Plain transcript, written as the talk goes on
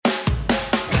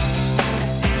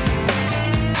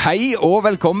Hei og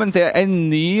velkommen til en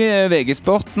ny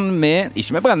VG-sporten med,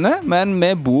 ikke med Brenne, men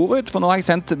med Borut, for nå har jeg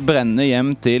sendt Brenne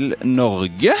hjem til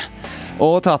Norge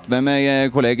og tatt med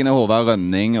meg kollegene Håvard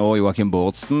Rønning og Joakim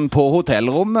Bårdsen på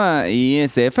hotellrommet i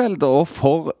Seefeld, og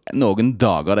for noen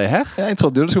dager det her. Jeg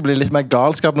trodde jo det skulle bli litt mer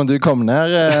galskap når du kom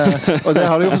ned, og det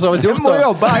har du jo for så vidt gjort. Du må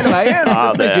jobbe hele veien,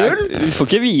 det er gull. Vi får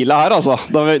ikke hvile her, altså.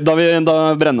 Da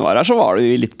Brenne var her, så var det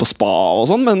jo litt på spa og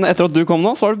sånn, men etter at du kom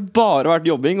nå, så har det bare vært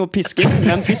jobbing og pisking.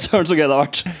 Men fy søren så gøy det har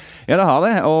vært. Ja, det har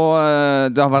det,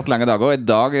 og det har vært lange dager. I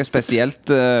dag spesielt,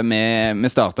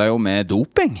 vi startet jo med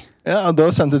doping. Ja, og da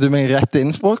sendte du meg rett til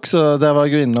Innsbruck, så der var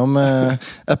jeg jo innom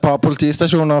et par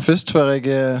politistasjoner først, før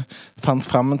jeg fant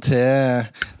frem til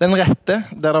den rette,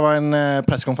 der det var en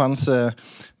pressekonferanse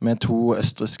med 2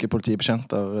 østrigske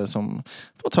politibetjenter som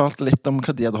fortalte litt om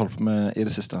hva de hadde holdt på med i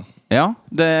det siste. Ja,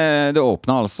 det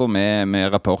åpnet altså med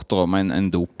rapporter om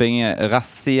en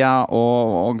doping-rassia,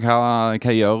 og hva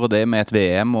gjør det med et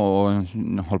VM og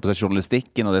holder på til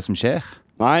journalistikken og det som skjer?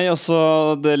 Nei, altså,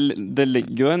 det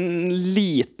ligger jo en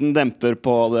liten demper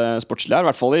på det sportslige her, i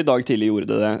hvert fall i dag tidlig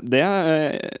gjorde det.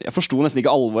 Jeg forstod nesten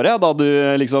ikke alvoret da du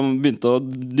liksom begynte å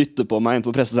dytte på meg inn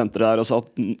på pressesenteret der og sa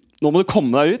at nå må du komme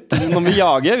deg ut, nå må vi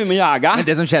må jage. Men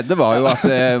det som skjedde var jo at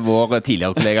vår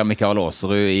tidligere kollega Mikael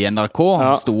Aasrud i NRK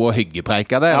sto og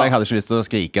hyggepreika det. Jeg hadde ikke lyst til å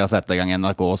skrike og sette i gang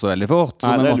NRK så veldig fort,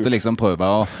 så vi måtte liksom prøve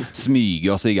å smyge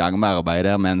oss i gang med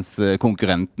arbeidet der mens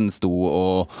konkurrenten sto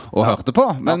og hørte på.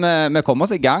 Men vi kom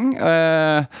oss i gang,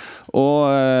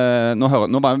 og nå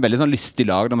var vi veldig sånn lystig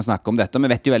lag når vi snakker om dette.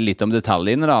 Vi vet jo veldig litt om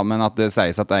detaljene da, men at det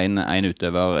sies at en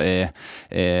utøver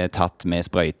er tatt med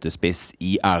sprøytespiss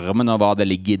i armen, og hva det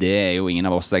ligger i det er jo ingen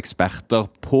av oss eksperter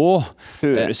på.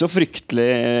 Høres jo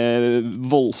fryktelig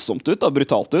voldsomt ut,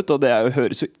 brutalt ut, og det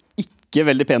høres jo ikke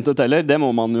veldig pent ut heller, det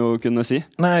må man jo kunne si.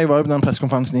 Nei, jeg var jo på den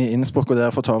pressekonferansen i Innsbruck, og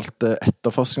der fortalte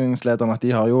etterforskningslederen at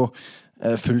de har jo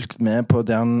fulgt med på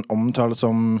det han omtaler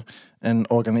som en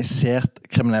organisert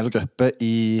kriminell gruppe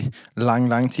i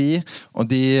lang tid,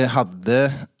 og de hadde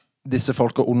disse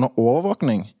folka under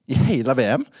overvåkning i hele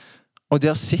VM, og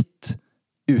de har sett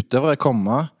utøvere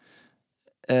komme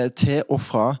til og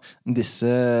fra disse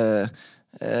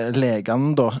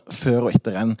legene da, før og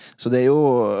etter renn. Så det er jo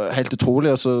helt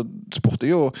utrolig, og så spurte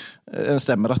jeg jo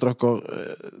stemmer det at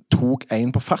dere tok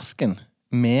en på fersken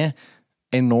med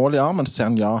en nål i armen, så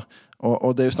sier han ja.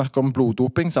 Og det er jo snakk om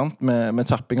bloddoping, sant? Med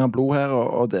tapping av blod her,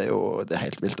 og det er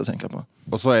helt vilt å tenke på.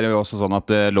 Og så er det jo også sånn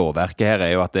at lovverket her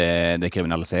er jo at det er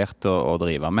kriminalisert å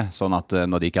drive med, sånn at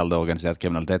når de kaller det organisert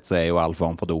kriminalitet, så er jo all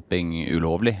form for doping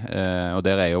ulovlig, og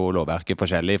der er jo lovverket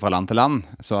forskjellig fra land til land,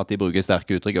 så at de bruker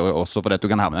sterke uttrykk også for at du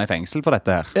kan havne i fengsel for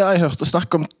dette her. Ja, jeg hørte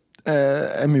snakk om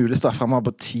en mulig strafferamme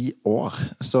på 10 år,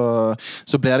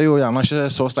 så blir det jo gjerne ikke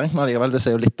så strengt, men likevel det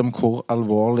sier jo litt om hvor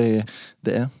alvorlig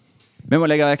det er. Vi må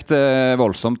legge vekt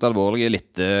voldsomt alvorlige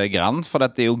litt grann, for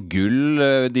det er jo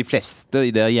gull de fleste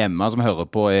der hjemme som hører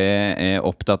på er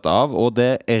opptatt av, og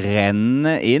det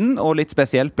renner inn, og litt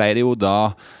spesielt ble det jo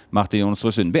da Martin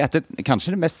Jonsrud Sundby, etter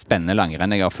kanskje det mest spennende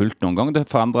langrenn jeg har fulgt noen gang. Det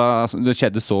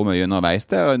skjedde så mye underveis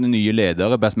det, og den nye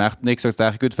ledere, Besmertnik, så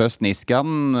sterk ut, først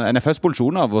først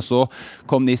Bolsjunov, og så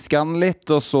kom Niskan litt,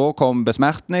 og så kom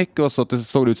Besmertnik, og så det ut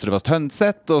som det var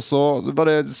Tønseth, og så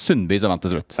var det Sundby som vant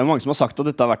til slutt. Det er mange som har sagt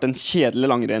at dette har vært en kjedelig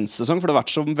langrennssesong, for det har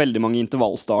vært så veldig mange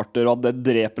intervallstarter, og at det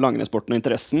dreper langrennssporten og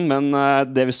interessen, men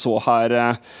det vi så her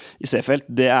i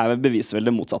Seefeld, det beviser vel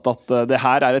det motsatte, at det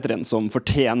her er et renn som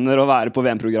fortjener å være på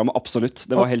VM-programmet. Absolutt.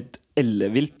 Det var helt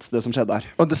ellevilt det som skjedde her.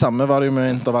 Og det samme var det jo med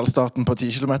intervallstarten på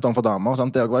 10 km for damer.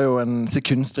 Sant? Det var jo en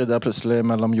sekundstrid der plutselig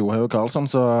mellom Johaug og Karlsson,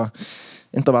 så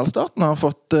intervallstarten har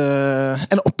fått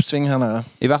en oppsving her nede.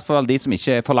 I hvert fall de som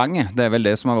ikke er for lange. Det er vel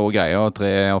det som har vært greia, og 3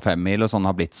 og 5 mil og sånn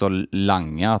har blitt så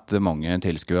lange at mange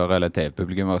tilskuere eller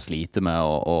TV-publikum sliter med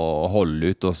å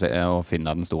holde ut og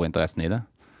finne den store interessen i det.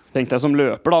 Tenk deg som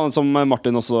løper da, som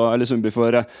Martin også, eller Sundby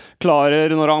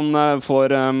klarer når han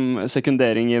får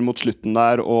sekunderinger mot slutten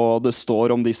der, og det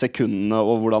står om de sekundene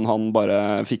og hvordan han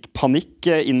bare fikk panikk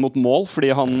inn mot mål,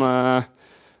 fordi han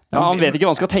vet ikke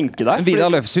hva han skal tenke der.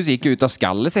 Vidar Løfshus gikk ut av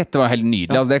skallet sitt, det var helt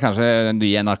nydelig. Altså, det er kanskje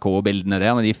de NRK-bildene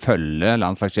der, når de følger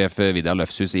landslagssjef Vidar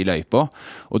Løfshus i løypa,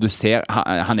 og du ser,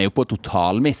 han er jo på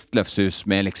totalmist, Løfshus,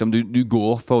 med liksom, du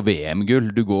går for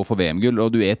VM-gull,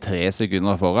 og du er 3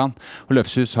 sekunder foran, og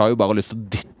Løfshus har jo bare lyst til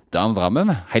å dytte han fremme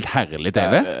med. Helt herlig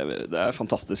TV. Det er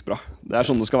fantastisk bra. Det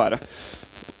er sånn det skal være.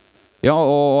 Ja,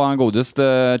 og han godeste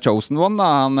Chosen One, da,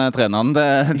 han treneren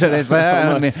til disse,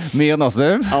 Myhr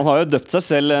Nossum. Han har jo døpt seg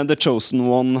selv The Chosen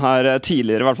One her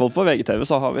tidligere, i hvert fall på VGTV,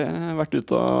 så har vi vært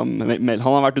ute og han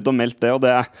har vært ute og meldt det, og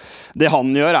det han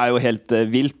gjør er jo helt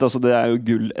vilt, altså det er jo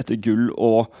gull etter gull,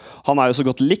 og han er jo så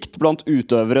godt likt blant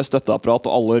utøvere, støtteapparat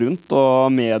og alle rundt,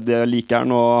 og medier liker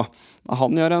han, og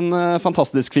han gjør en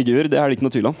fantastisk figur, det er det ikke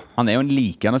noe tvil om. Han er jo en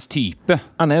likende type.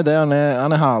 Han er det, han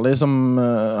er herlig som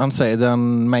han sier det han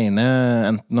mener,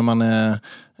 enten når man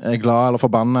er glad eller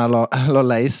forbannet eller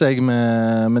lei seg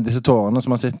med disse tårene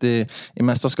som han sitter i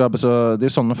mesterskapet, så det er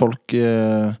jo sånne folk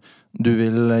du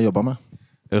vil jobbe med.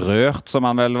 Rørt som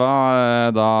han vel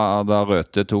var da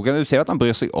Røthe tok. Du ser at han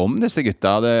bryr seg om disse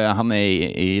gutta. Han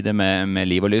er i det med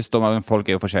liv og lyst, og folk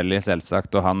er jo forskjellige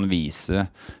selvsagt, og han viser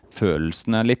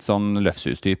følelsene, litt sånn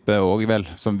Løfshus-type også vel,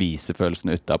 som viser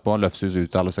følelsene utenpå. Løfshus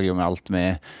uttaler seg jo med alt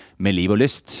med liv og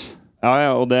lyst.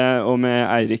 Ja, og med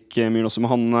Eirik Myhr Nossum,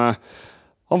 han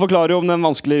forklarer jo om den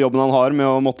vanskelige jobben han har med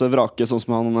å måtte vrake, sånn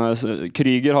som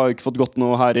Krüger har jo ikke fått gått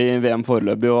noe her i VM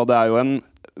foreløpig, og det er jo en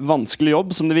vanskelig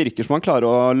jobb som det virker som han klarer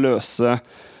å løse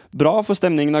bra, for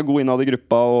stemningen er god innad i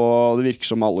gruppa, og det virker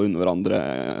som alle under hverandre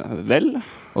vel.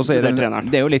 Og så det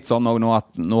er jo litt sånn nå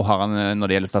at nå har han,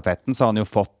 når det gjelder stafetten, så har han jo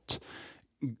fått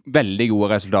veldig gode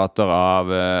resultater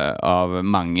av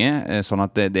mange, sånn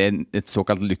at det er et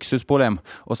såkalt luksusproblem.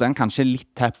 Og så er han kanskje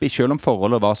litt happy, selv om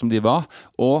forholdet var som de var,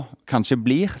 og kanskje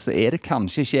blir, så er det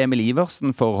kanskje ikke Emil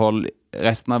Iversen-forhold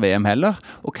resten av VM heller,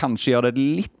 og kanskje gjør det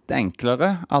litt enklere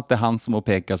at det er han som må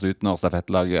pekes ut når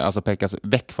stafettlaget, altså pekes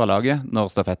vekk fra laget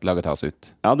når stafettlaget tas ut.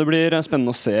 Ja, det blir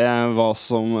spennende å se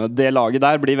det laget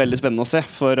der blir veldig spennende å se,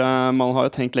 for man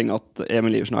har jo tenkt lenge at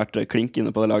Emil Iversen har vært klink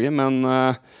inne på det laget, men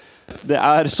det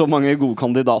er så mange gode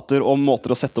kandidater og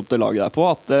måter å sette opp det laget der på,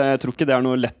 at jeg tror ikke det er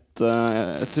noe lett.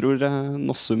 Jeg tror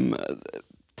Nossum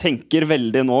tenker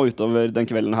veldig nå utover den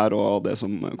kvelden her og det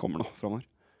som kommer nå fremover.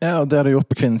 Ja, og det har de gjort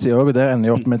på kvinnesiden også, og det ender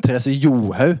jo opp med Therese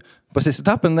Johaug på siste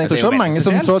tappen. Jeg tror ikke det var mange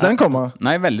som så den komme.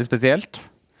 Nei, veldig spesielt.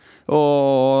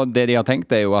 Og det de har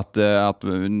tenkt er jo at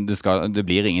det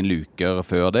blir ingen luker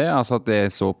før det, altså at det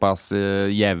er såpass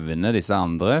jevne disse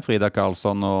andre, Frida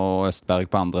Karlsson og Østberg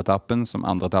på andre etappen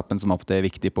som ofte er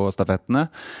viktig på stafettene.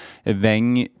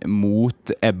 Weng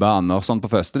mot Ebba Andersson på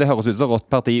første. Det høres ut som rått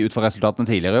parti ut for resultatene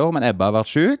tidligere i år, men Ebba har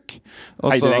vært syk.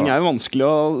 Heide Weng er jo vanskelig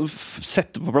å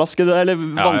sette på plass, eller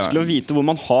vanskelig å vite hvor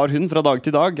man har hun fra dag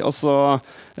til dag. Altså,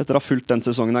 etter å ha fulgt den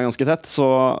sesongen her ganske tett, så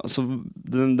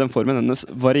den formen hennes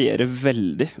varierer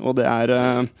veldig, og det er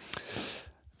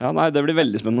det blir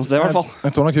veldig spennende å se i hvert fall.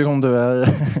 Jeg tror nok hun kommer til å være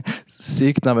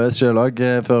sykt nervøs selv også,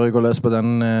 før hun går løs på den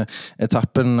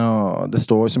etappen, og det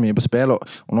står jo så mye på spill,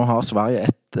 og nå har Sverige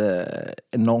et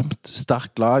enormt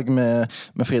sterkt lag med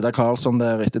Frida Karlsson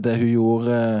der etter det hun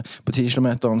gjorde på 10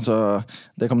 kilometeren, så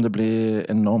det kommer til å bli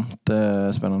enormt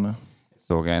spennende.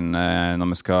 Jeg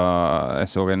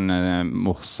så en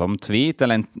morsom tweet,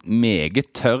 eller en meget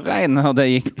tørr en, og det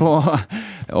gikk på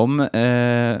om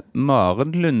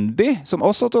Maren Lundby, som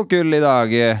også tok gull i dag,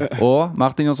 og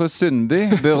Martin Jonsrud Sundby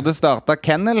burde starte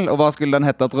kennel, og hva skulle den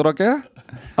hette, tror dere?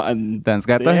 Den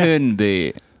skal hete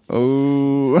Hundby.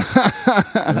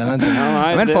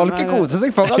 Men folket koser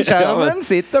seg foran skjermen,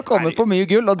 sitter og kommer på mye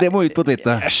gull, og det må ut på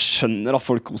Twitter. Jeg skjønner at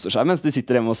folk koser seg mens de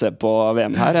sitter hjemme og ser på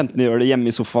VM her, enten de gjør det hjemme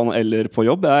i sofaen eller på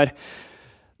jobb.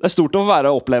 Det er stort å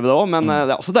være og oppleve det også, men det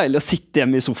er også deilig å sitte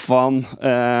hjemme i sofaen,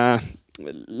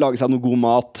 lage seg noe god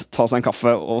mat, ta seg en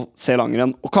kaffe og se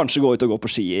langrenn, og kanskje gå ut og gå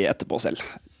på ski etterpå selv.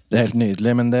 Det er helt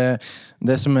nydelig, men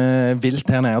det som er vilt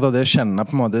her nede, det er å kjenne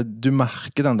på en måte, du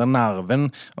merker den der nerven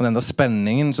og den der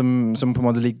spenningen som på en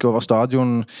måte ligger over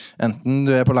stadion, enten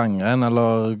du er på langrenn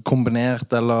eller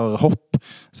kombinert eller hopp,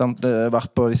 sant? Det har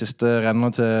vært på de siste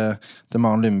rennene til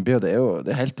Maren Lundby, og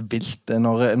det er helt vilt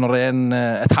når det er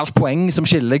et halvt poeng som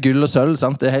skiller gull og sølv,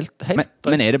 sant? Det er helt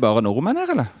men er det bare nordmenn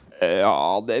her, eller?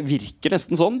 Ja, det virker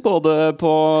nesten sånn, både på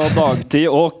dagtid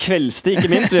og kveldstid, ikke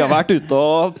minst. Vi har vært ute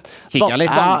og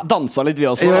dansa litt, vi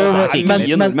også. Men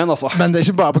det er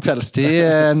ikke bare på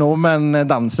kveldstid. Nordmenn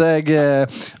danser. Jeg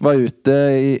var ute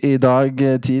i dag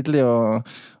tidlig, og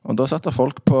da satt det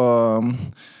folk på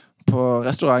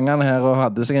restaurantene her og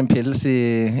hadde seg en pils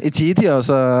i tidtida,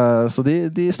 så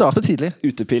de startet tidlig.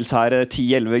 Utepils her,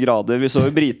 10-11 grader. Vi så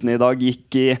jo britene i dag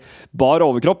gikk i bar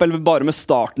overkropp, eller bare med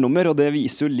startnummer, og det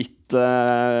viser jo litt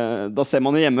da ser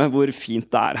man jo hjemme hvor fint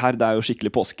det er her. Det er jo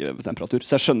skikkelig påsketemperatur.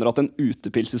 Så jeg skjønner at en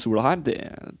utepils i sola her, det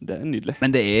er nydelig.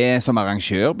 Men det er som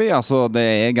arrangørby, altså det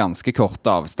er ganske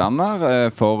korte avstander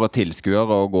for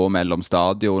tilskuere å gå mellom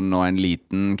stadion og en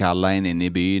liten Kallain inne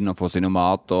i byen og få seg noe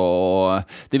mat, og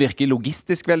det virker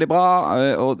logistisk veldig bra,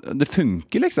 og det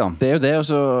funker liksom. Det er jo det,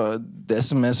 også, det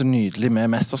som er så nydelig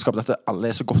med mesterskap, at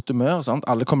alle er så godt humør, sant?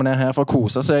 Alle kommer ned her for å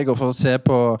kose seg og for å se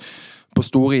på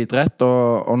stor idrett,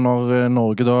 og når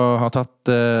Norge da har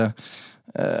tatt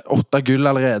 8 gull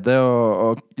allerede,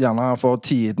 og gjerne får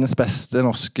tidenes beste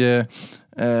norske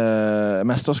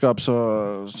mesterskap, så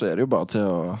er det jo bare til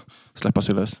å slippe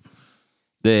seg løs.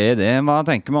 Det er det. Hva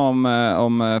tenker vi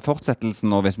om fortsettelsen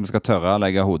nå, hvis vi skal tørre å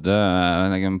legge hodet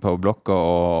på blokk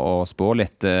og spå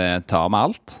litt? Tar vi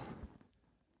alt?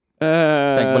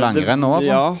 Tenk på langrenn nå, altså.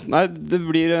 Ja, nei, det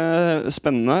blir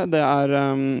spennende. Det er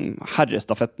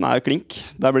herrestafetten er klink.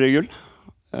 Der blir det gull.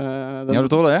 Ja, du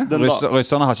tror det?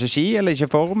 Russerne har ikke ski, eller ikke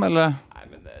form, eller? Nei,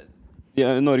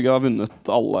 men Norge har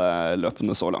vunnet alle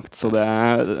løpene så langt, så det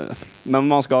men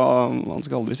man skal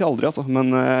aldri si aldri, altså.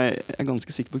 Men jeg er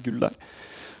ganske sikker på gull der.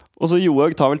 Og så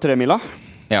Johaug tar vel 3 mila.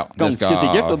 Ja, ganske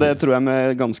sikkert, og det tror jeg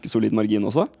med ganske solid margin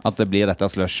også. At det blir dette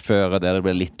slushføret der det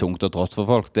blir litt tungt og trått for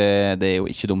folk, det er jo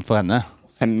ikke dumt for henne.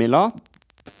 5 mila,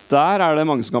 der er det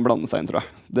mange som kan blande seg inn, tror jeg.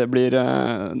 Det blir,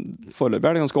 foreløpig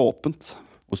er det ganske åpent.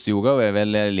 Ostjoga er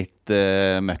vel litt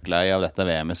møkklei av dette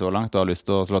VM-et så langt, og har lyst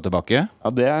til å slå tilbake? Ja,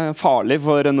 det er farlig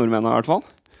for nordmennene i hvert fall.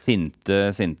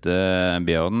 Sinte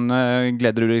Bjørn,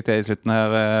 gleder du deg til i slutten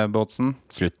her, Bårdsen?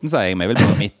 Slutten, sier jeg, men jeg vil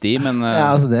bare midt i, men...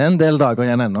 Ja, altså det er en del dager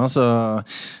igjen ennå, så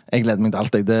jeg gleder meg til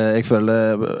alt. Jeg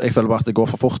føler bare at det går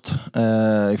for fort.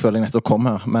 Jeg føler jeg nettopp kom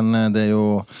her, men det er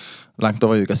jo langt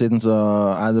over uka siden, så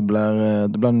det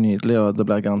blir nydelig, og det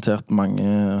blir garantert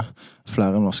mange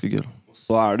flere norske gull.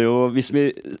 Så er det jo, hvis vi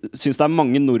synes det er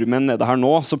mange nordmenn nede her nå,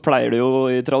 så pleier det jo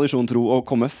i tradisjon tro å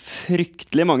komme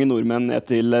fryktelig mange nordmenn ned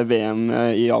til VM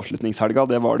i avslutningshelga.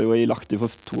 Det var det jo i Lahti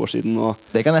for 2 år siden.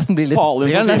 Og det kan nesten bli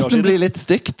litt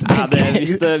stygt.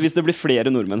 Hvis det blir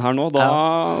flere nordmenn her nå, da...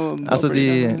 Ja. Altså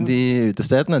de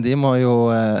utestedene, de må jo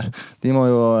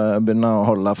begynne å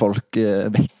holde folk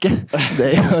vekke.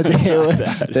 Det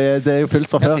er jo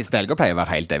fullt fra før. Siste helga pleier å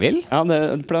være helt det vil. Ja,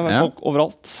 det pleier å være folk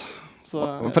overalt.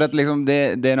 For liksom,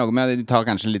 det er noe med at de tar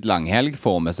kanskje en litt langhelg,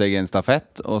 får med seg en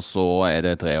stafett, og så er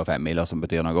det 3 og 5 miler som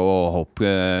betyr noe, og hopp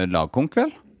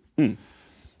lagkonk-kveld.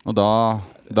 Og da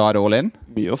er det all in.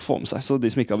 Mye å få med seg, så de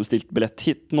som ikke har bestilt billett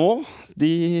hit nå,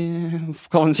 de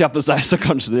kan kjappe seg, så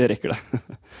kanskje de rekker det.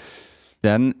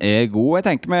 Den er god. Jeg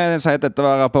tenker vi sier at dette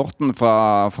var rapporten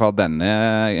fra denne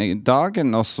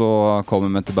dagen, og så kommer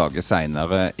vi tilbake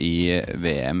senere i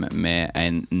VM med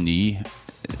en ny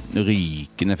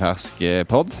rykende fersk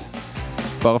podd.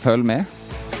 Bare følg med.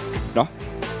 Bra.